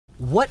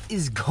What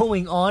is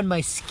going on,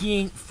 my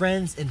skiing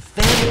friends and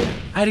family?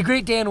 I had a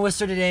great day in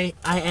Whistler today.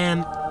 I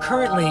am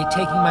currently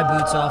taking my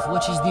boots off,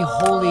 which is the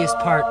holiest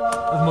part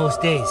of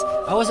most days.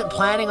 I wasn't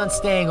planning on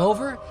staying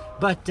over,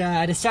 but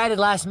I decided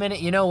last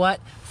minute, you know what?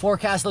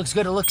 Forecast looks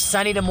good, it looks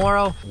sunny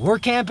tomorrow. We're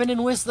camping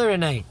in Whistler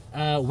tonight.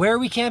 Where are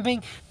we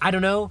camping? I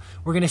don't know.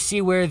 We're gonna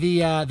see where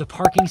the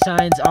parking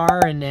signs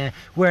are and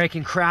where I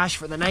can crash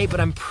for the night, but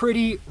I'm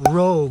pretty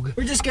rogue.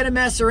 We're just gonna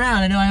mess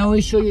around. I know I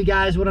always show you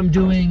guys what I'm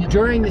doing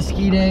during the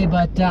ski day,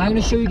 but I'm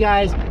gonna show you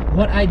guys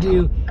what I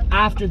do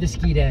after the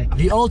ski day.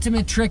 The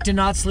ultimate trick to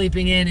not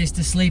sleeping in is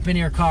to sleep in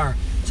your car.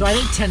 So I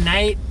think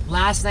tonight,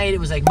 last night it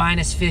was like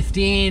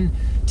 -15.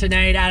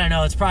 Tonight, I don't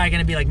know, it's probably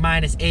gonna be like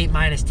 -8,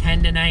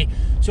 -10 tonight.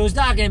 So it's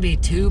not gonna be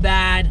too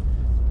bad,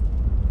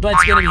 but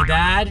it's gonna be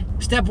bad.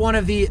 Step one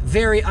of the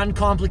very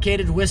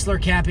uncomplicated Whistler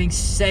camping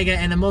saga,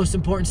 and the most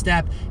important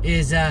step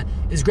is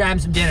grabbing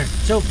some dinner.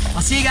 So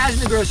I'll see you guys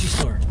in the grocery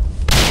store.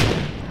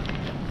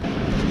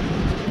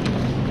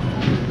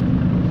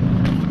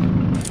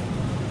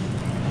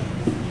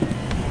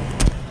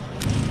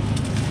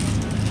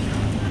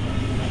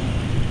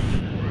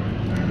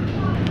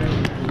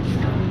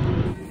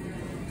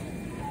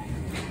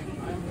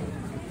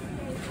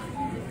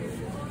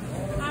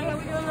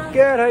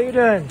 Good, how you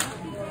doing?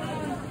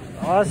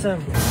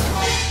 Awesome.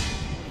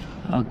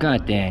 Oh,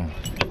 god dang.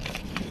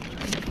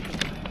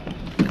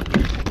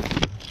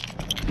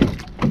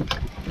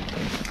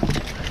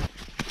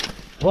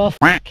 Well,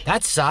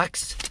 that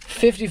sucks.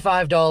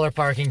 $55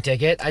 parking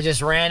ticket. I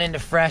just ran into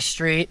Fresh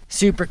Street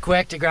super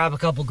quick to grab a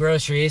couple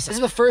groceries. This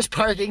is the first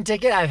parking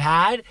ticket I've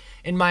had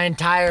in my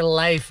entire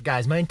life,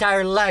 guys, my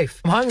entire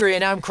life. I'm hungry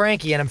and now I'm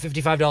cranky and I'm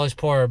 $55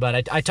 poorer,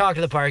 but I talked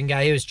to the parking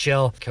guy, he was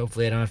chill.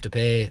 Hopefully I don't have to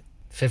pay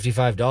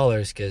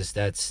 $55 because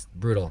that's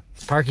brutal.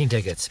 Parking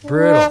tickets,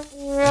 brutal.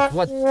 Like,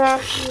 what?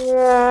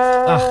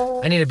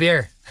 Oh, I need a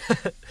beer.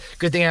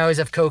 Good thing I always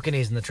have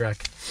Kokanees in the truck.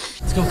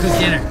 Let's go cook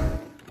dinner.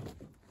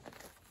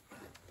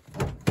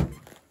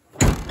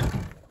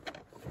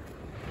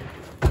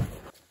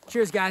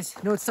 Cheers, guys.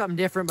 I know it's something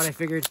different, but I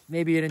figured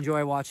maybe you'd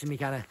enjoy watching me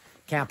kind of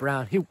camp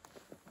around. I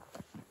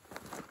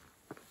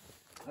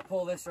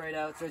pull this right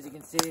out, so as you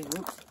can see,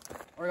 oops,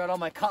 I got all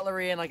my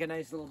cutlery in like a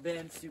nice little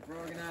bin, super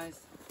organized.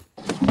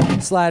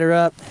 Slide her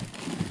up,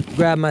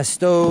 grab my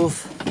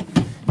stove,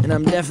 and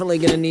I'm definitely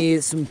gonna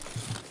need some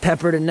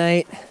pepper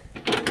tonight.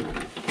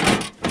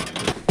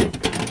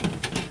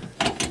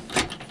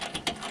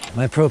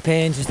 My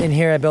propane's just in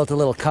here. I built a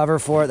little cover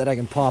for it that I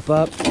can pop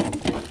up.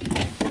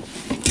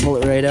 Pull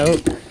it right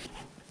out.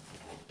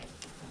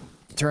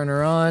 Turn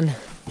her on.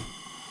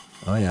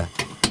 Oh yeah.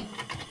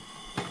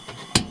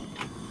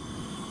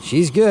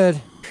 She's good.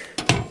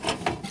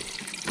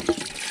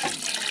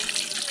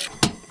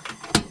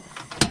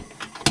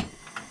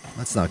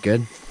 That's not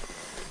good.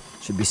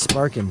 Should be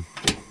sparking.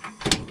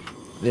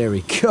 There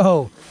we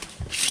go.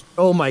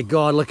 Oh my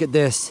god, look at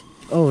this.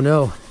 Oh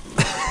no.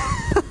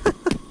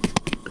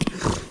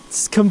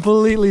 It's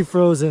completely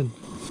frozen.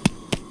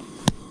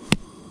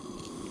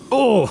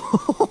 Oh!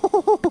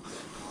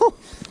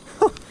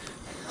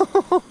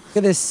 Look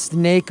at this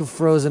snake of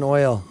frozen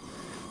oil.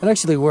 That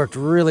actually worked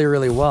really,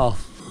 really well.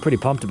 Pretty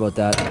pumped about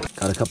that.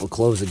 Got a couple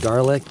cloves of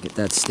garlic. Get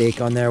that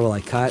steak on there while I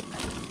cut.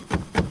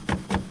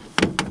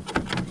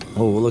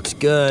 Oh, looks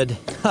good.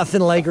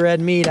 Nothing like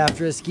red meat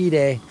after a ski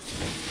day.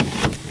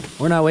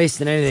 We're not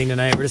wasting anything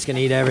tonight. We're just gonna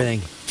eat everything.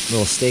 A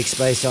little steak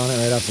spice on it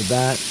right off the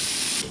bat.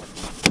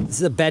 This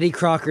is a Betty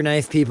Crocker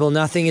knife, people.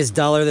 Nothing is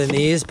duller than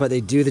these, but they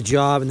do the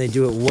job and they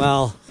do it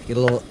well. Get a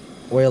little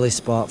oily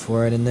spot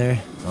for it in there.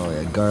 Oh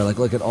yeah, garlic.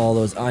 Look at all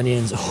those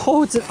onions.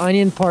 Oh, it's an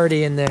onion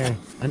party in there.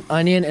 An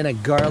onion and a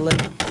garlic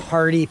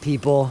party,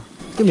 people.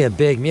 Give me a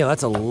big meal.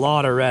 That's a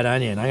lot of red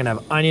onion. I'm gonna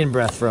have onion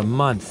breath for a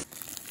month.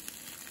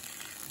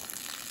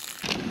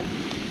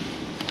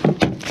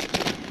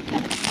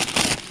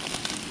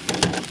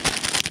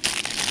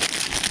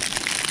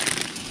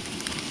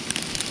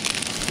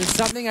 There's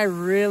something I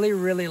really,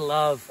 really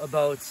love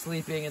about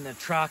sleeping in the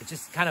truck. It's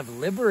just kind of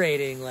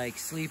liberating, like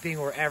sleeping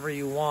wherever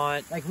you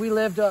want. Like we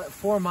lived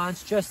 4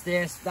 months, just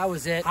this, that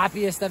was it.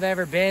 Happiest I've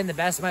ever been, the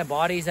best my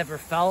body's ever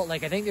felt.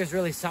 Like I think there's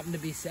really something to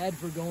be said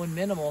for going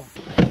minimal.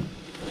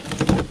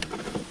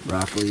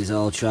 Broccoli's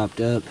all chopped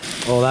up.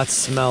 Oh, that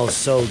smells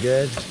so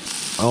good.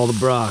 All the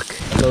brock,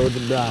 load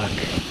the brock.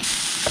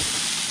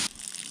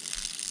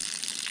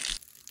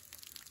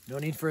 No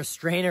need for a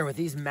strainer with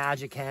these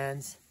magic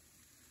hands.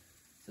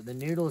 So the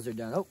noodles are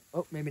done.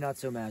 Oh, maybe not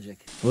so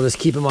magic. We'll just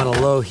keep them on a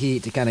low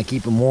heat to kind of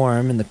keep them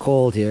warm in the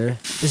cold here.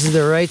 This is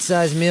the right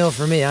size meal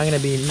for me. I'm gonna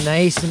be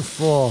nice and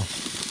full.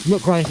 A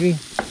bit crunchy.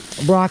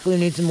 Broccoli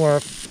needs some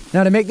work.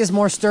 Now to make this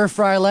more stir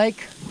fry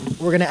like,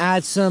 we're gonna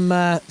add some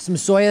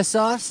soya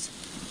sauce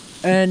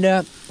and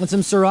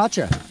some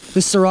sriracha.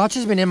 This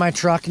sriracha's been in my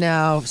truck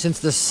now since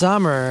the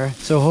summer,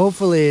 so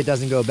hopefully it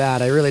doesn't go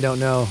bad. I really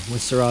don't know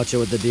with sriracha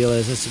what the deal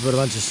is. Let's put a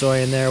bunch of soy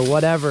in there,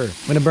 whatever.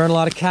 I'm gonna burn a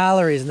lot of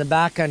calories in the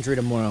backcountry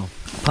tomorrow.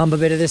 Pump a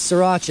bit of this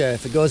sriracha.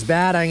 If it goes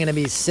bad, I'm gonna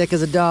be sick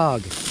as a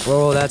dog.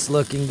 Whoa, that's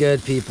looking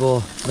good,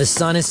 people. The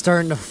sun is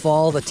starting to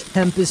fall. The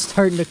temp is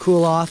starting to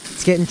cool off.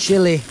 It's getting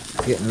chilly.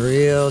 It's getting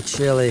real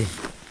chilly.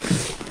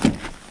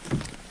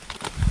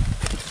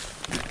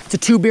 It's a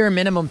 2 beer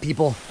minimum,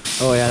 people.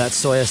 Oh yeah, that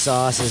soya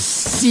sauce is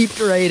seeped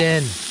right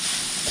in.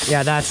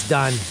 Yeah, that's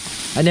done.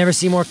 I never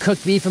see more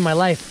cooked beef in my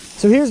life.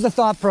 So here's the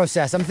thought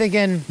process. I'm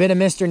thinking bit of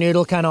Mr.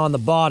 Noodle kind of on the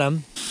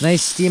bottom.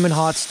 Nice steaming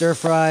hot stir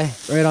fry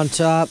right on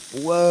top.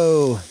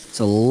 Whoa, it's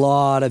a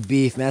lot of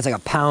beef, man. It's like a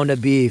pound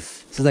of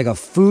beef. This is like a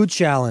food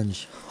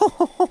challenge.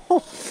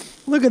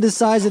 Look at the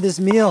size of this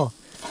meal.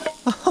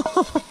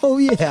 Oh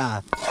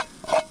yeah.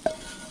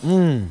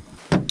 Do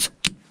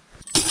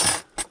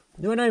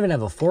I not even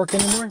have a fork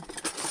anymore?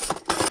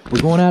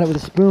 We're going at it with a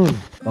spoon.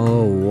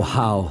 Oh,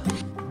 wow.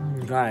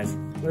 Guys,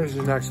 this is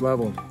the next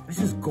level.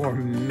 This is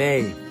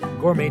gourmet.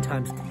 Gourmet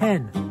times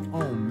 10.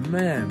 Oh,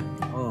 man.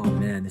 Oh,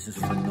 man, this is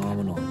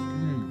phenomenal.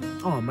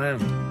 Oh, man.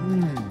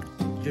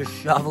 Just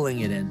shoveling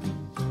it in.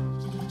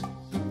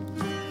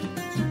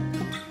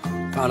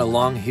 Got a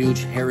long,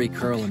 huge, hairy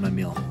curl in my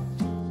meal.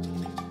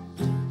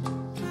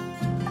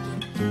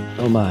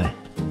 Oh, my.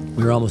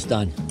 We were almost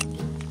done.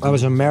 That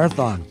was a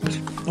marathon.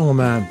 Oh,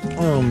 man.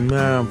 Oh,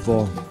 man, I'm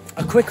full.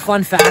 A quick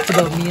fun fact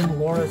about me and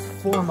Laura's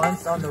 4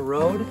 months on the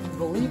road.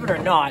 Believe it or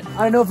not,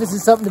 I don't know if this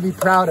is something to be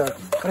proud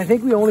of, but I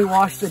think we only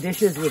washed the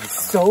dishes with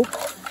soap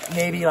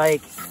maybe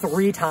like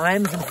 3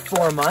 times in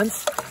 4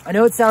 months. I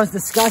know it sounds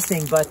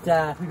disgusting, but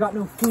we got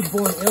no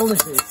foodborne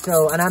illnesses,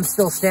 so, and I'm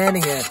still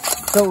standing here,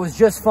 so it was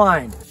just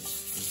fine.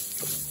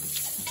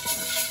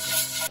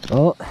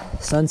 Oh,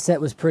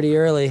 sunset was pretty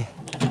early.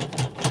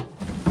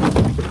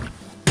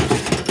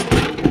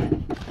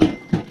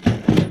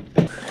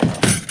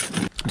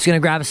 Just gonna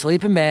grab a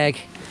sleeping bag.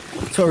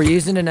 That's what we're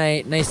using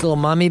tonight. Nice little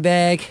mummy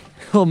bag.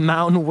 Little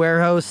Mountain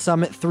Warehouse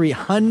Summit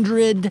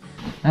 300.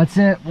 That's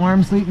it,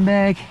 warm sleeping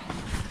bag.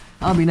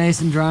 I'll be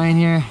nice and dry in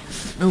here.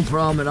 No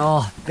problem at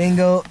all.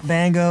 Bingo,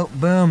 bango,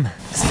 boom.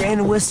 Staying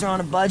in Whistler on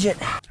a budget.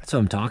 That's what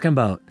I'm talking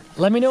about.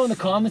 Let me know in the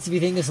comments if you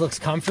think this looks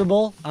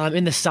comfortable.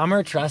 In the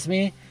summer, trust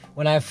me,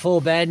 when I have full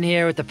bed in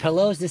here with the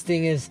pillows, this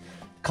thing is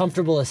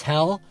comfortable as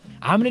hell.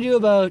 I'm gonna do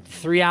about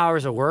 3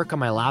 hours of work on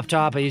my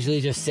laptop. I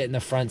usually just sit in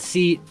the front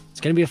seat. It's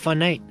gonna be a fun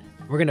night.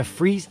 We're gonna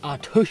freeze our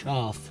tush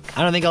off.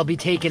 I don't think I'll be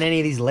taking any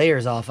of these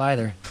layers off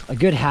either. A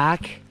good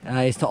hack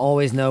is to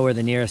always know where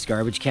the nearest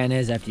garbage can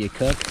is after you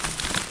cook.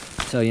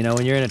 So, you know,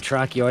 when you're in a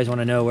truck, you always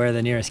wanna know where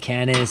the nearest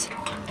can is.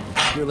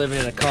 If you're living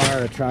in a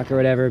car or a truck or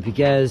whatever,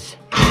 because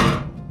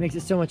it makes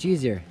it so much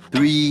easier.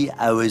 3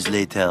 hours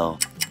later.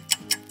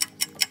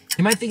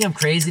 You might think I'm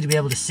crazy to be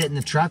able to sit in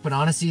the truck, but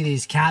honestly,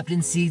 these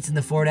captain seats in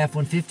the Ford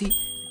F-150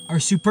 are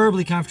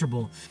superbly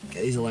comfortable.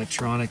 Get these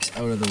electronics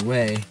out of the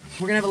way.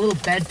 We're gonna have a little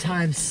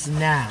bedtime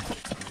snack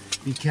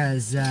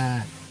because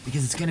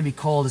it's gonna be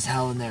cold as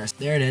hell in there.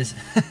 There it is.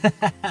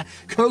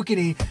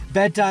 Kokanee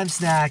bedtime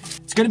snack.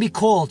 It's gonna be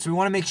cold, so we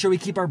wanna make sure we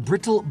keep our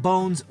brittle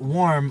bones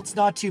warm. It's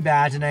not too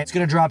bad tonight. It's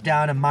gonna drop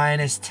down to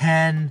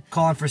 -10.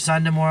 Calling for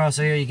sun tomorrow,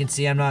 so here you can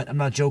see I'm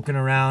not joking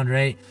around,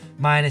 right?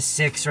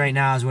 -6 right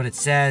now is what it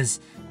says.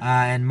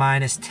 And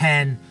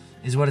 -10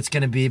 is what it's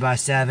gonna be by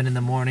 7 in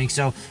the morning.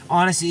 So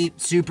honestly,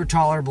 super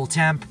tolerable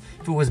temp.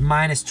 If it was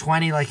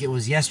 -20 like it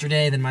was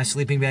yesterday, then my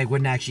sleeping bag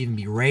wouldn't actually even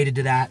be rated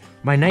to that.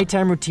 My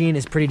nighttime routine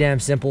is pretty damn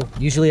simple.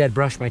 Usually I'd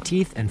brush my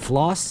teeth and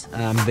floss.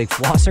 I'm a big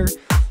flosser,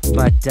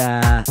 but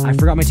I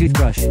forgot my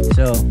toothbrush.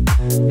 So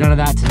none of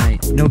that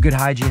tonight. No good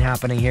hygiene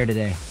happening here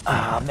today.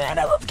 Oh man,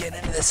 I love getting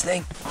into this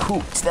thing.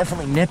 Ooh, it's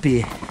definitely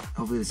nippy.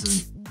 Hopefully this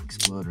doesn't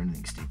explode or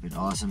anything stupid.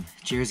 Awesome.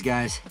 Cheers,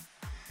 guys.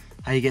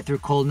 How you get through a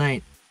cold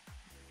night?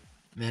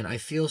 Man, I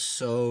feel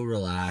so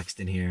relaxed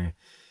in here.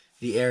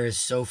 The air is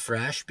so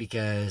fresh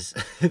because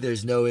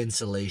there's no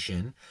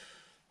insulation.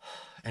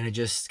 And it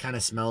just kind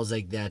of smells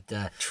like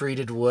that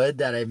treated wood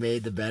that I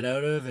made the bed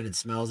out of. And it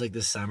smells like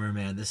the summer,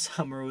 man. The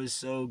summer was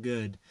so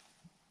good.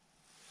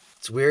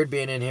 It's weird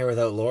being in here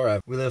without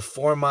Laura. We lived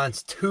 4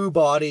 months, 2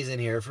 bodies in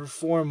here for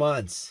 4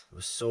 months. It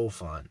was so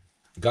fun.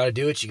 You gotta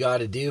do what you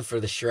gotta do for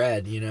the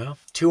shred, you know?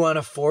 Too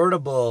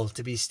unaffordable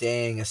to be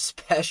staying,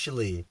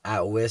 especially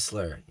at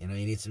Whistler. You know,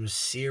 you need some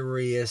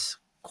serious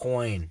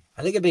coin.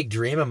 I think a big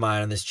dream of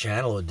mine on this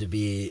channel would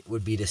be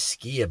to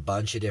ski a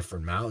bunch of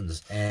different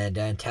mountains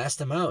and test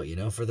them out, you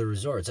know, for the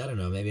resorts. I don't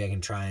know, maybe I can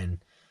try and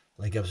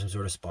link up some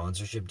sort of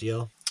sponsorship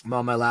deal. I'm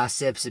on my last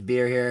sips of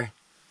beer here.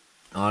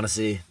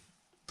 Honestly,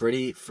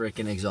 pretty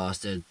freaking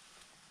exhausted.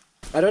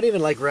 I don't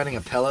even like running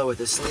a pillow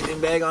with a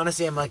sleeping bag.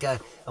 Honestly, I'm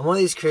one of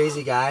these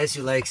crazy guys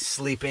who likes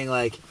sleeping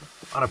like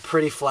on a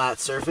pretty flat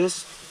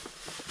surface.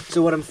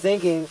 So what I'm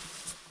thinking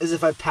is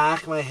if I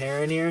pack my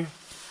hair in here,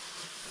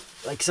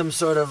 like some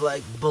sort of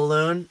like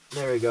balloon.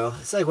 There we go.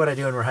 It's like what I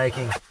do when we're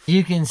hiking.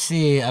 You can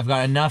see I've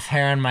got enough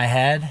hair on my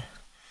head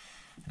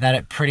that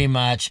it pretty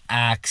much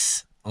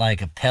acts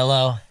like a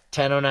pillow.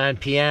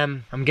 10:09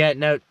 p.m. I'm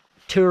getting out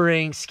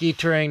touring, ski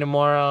touring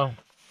tomorrow,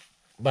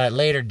 but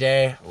later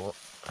day.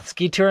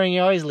 Ski touring,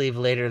 you always leave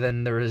later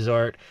than the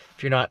resort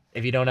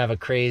if you don't have a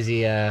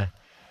crazy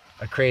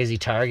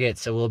target.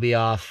 So we'll be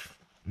off,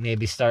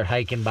 maybe start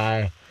hiking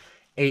by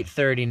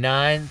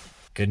 8:39.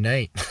 Good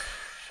night.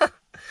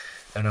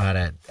 Don't know how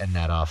to end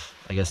that off.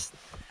 I guess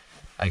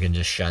I can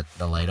just shut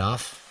the light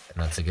off,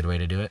 and that's a good way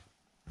to do it.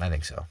 I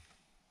think so.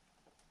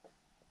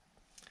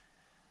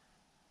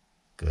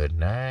 Good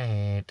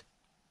night.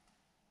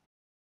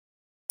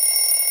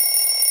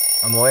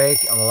 I'm awake,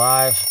 I'm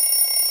alive,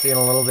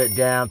 feeling a little bit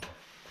damp.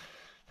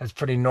 That's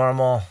pretty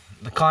normal.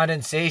 The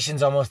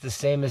condensation's almost the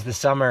same as the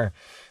summer.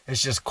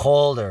 It's just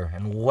colder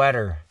and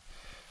wetter.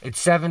 It's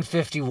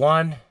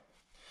 7:51.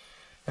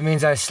 That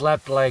means I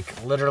slept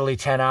like literally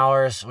 10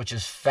 hours, which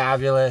is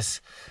fabulous.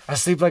 I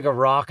sleep like a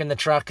rock in the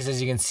truck because,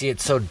 as you can see,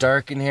 it's so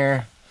dark in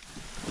here.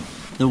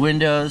 The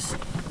windows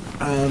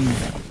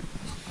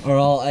are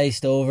all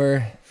iced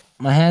over.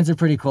 My hands are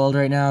pretty cold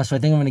right now, so I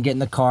think I'm gonna get in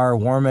the car,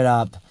 warm it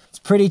up. It's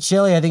pretty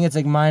chilly. I think it's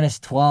like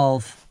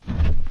 -12.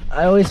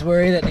 I always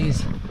worry that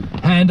these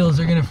handles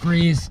are gonna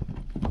freeze,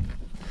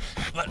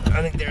 but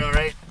I think they're all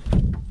right.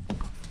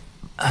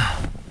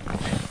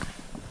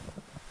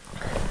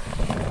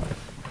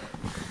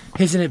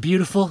 Isn't it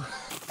beautiful?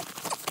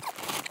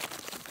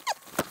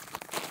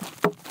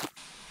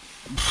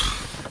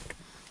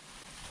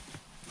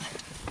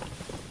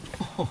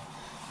 Oh,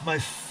 my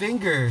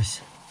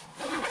fingers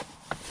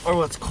are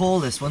what's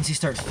coldest once you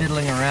start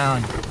fiddling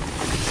around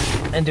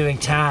and doing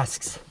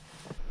tasks.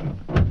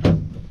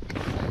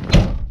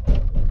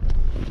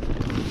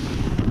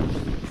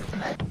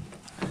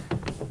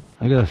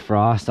 Look at the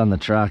frost on the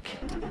truck.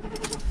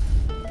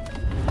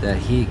 That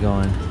heat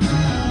going.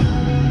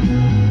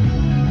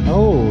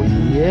 Oh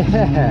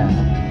yeah!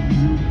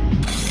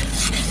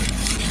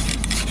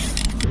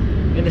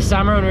 In the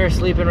summer when we were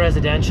sleeping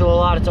residential a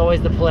lot, it's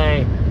always the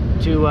play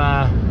to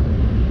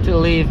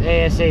leave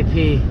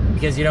ASAP,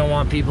 because you don't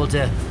want people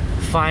to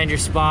find your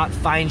spot,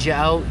 find you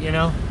out, you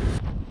know?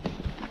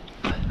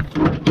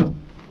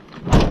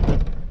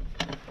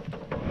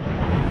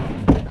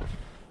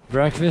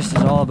 Breakfast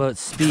is all about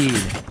speed.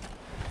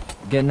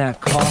 Getting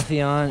that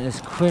coffee on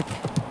as quick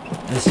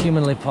as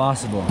humanly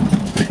possible.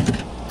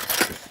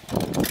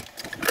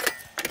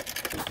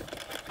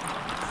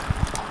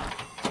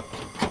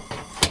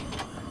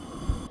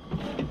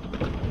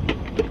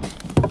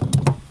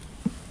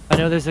 I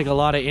know there's like a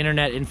lot of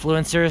internet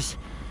influencers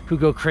who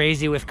go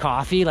crazy with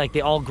coffee. Like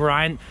they all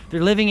grind,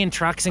 they're living in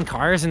trucks and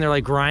cars and they're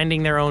like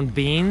grinding their own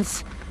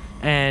beans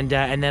and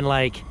then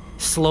like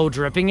slow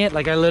dripping it.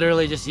 Like I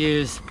literally just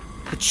use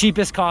the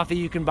cheapest coffee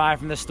you can buy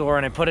from the store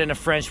and I put it in a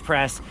French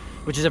press,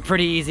 which is a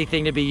pretty easy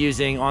thing to be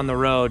using on the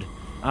road.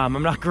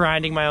 I'm not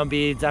grinding my own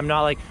beans. I'm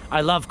not like,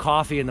 I love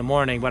coffee in the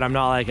morning, but I'm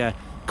not like a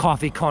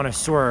coffee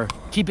connoisseur.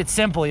 Keep it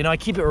simple, you know, I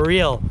keep it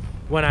real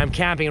when I'm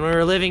camping. And when we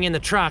were living in the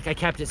truck, I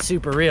kept it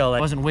super real. I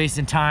wasn't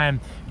wasting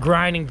time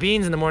grinding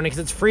beans in the morning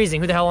because it's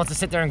freezing. Who the hell wants to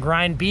sit there and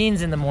grind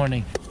beans in the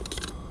morning?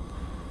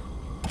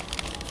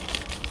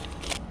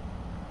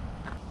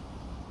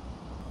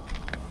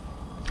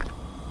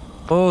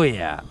 Oh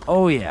yeah,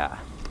 oh yeah.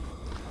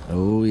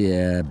 Oh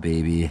yeah,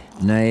 baby.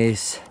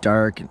 Nice,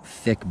 dark,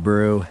 thick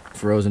brew.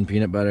 Frozen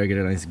peanut butter, get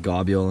a nice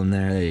globule in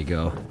there. There you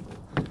go.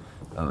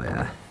 Oh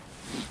yeah.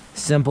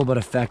 Simple but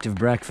effective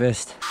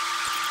breakfast.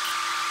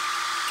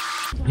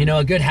 You know,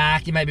 a good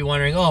hack, you might be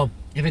wondering, oh,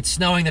 if it's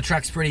snowing, the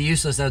truck's pretty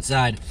useless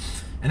outside.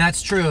 And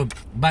that's true,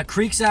 but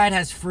Creekside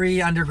has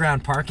free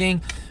underground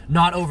parking,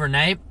 not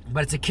overnight,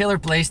 but it's a killer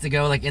place to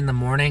go like in the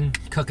morning,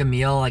 cook a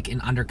meal like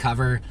in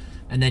undercover,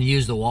 and then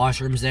use the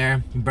washrooms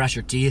there. You brush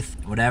your teeth,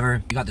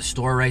 whatever. You got the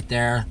store right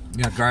there.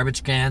 You got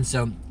garbage cans.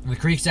 So the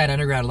Creekside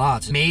Underground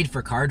Lot's made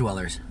for car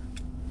dwellers.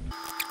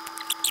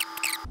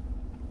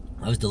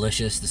 That was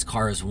delicious. This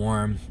car is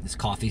warm. This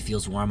coffee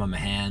feels warm on my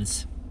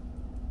hands.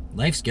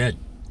 Life's good.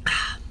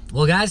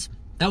 Well guys,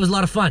 that was a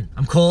lot of fun.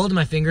 I'm cold,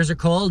 my fingers are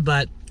cold,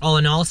 but all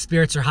in all,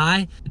 spirits are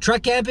high.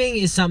 Truck camping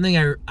is something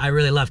I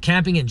really love.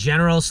 Camping in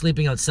general,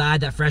 sleeping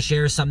outside, that fresh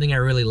air is something I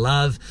really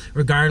love,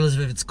 regardless of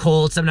if it's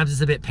cold. Sometimes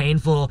it's a bit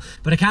painful,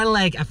 but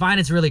I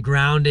find it's really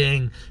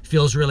grounding,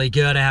 feels really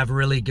good. I have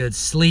really good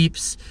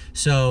sleeps,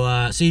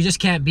 so you just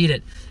can't beat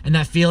it. And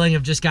that feeling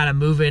of just kind of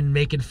moving,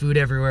 making food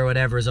everywhere,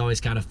 whatever, is always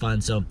kind of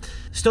fun. So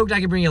stoked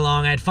I could bring you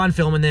along. I had fun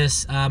filming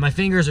this. My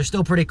fingers are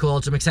still pretty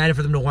cold, so I'm excited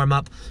for them to warm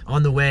up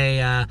on the way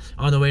to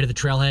the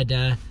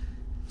trailhead.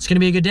 It's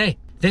gonna be a good day.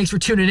 Thanks for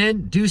tuning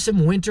in. Do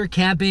some winter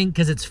camping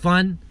because it's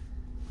fun.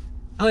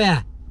 Oh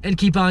yeah, and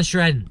keep on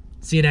shredding.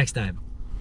 See you next time.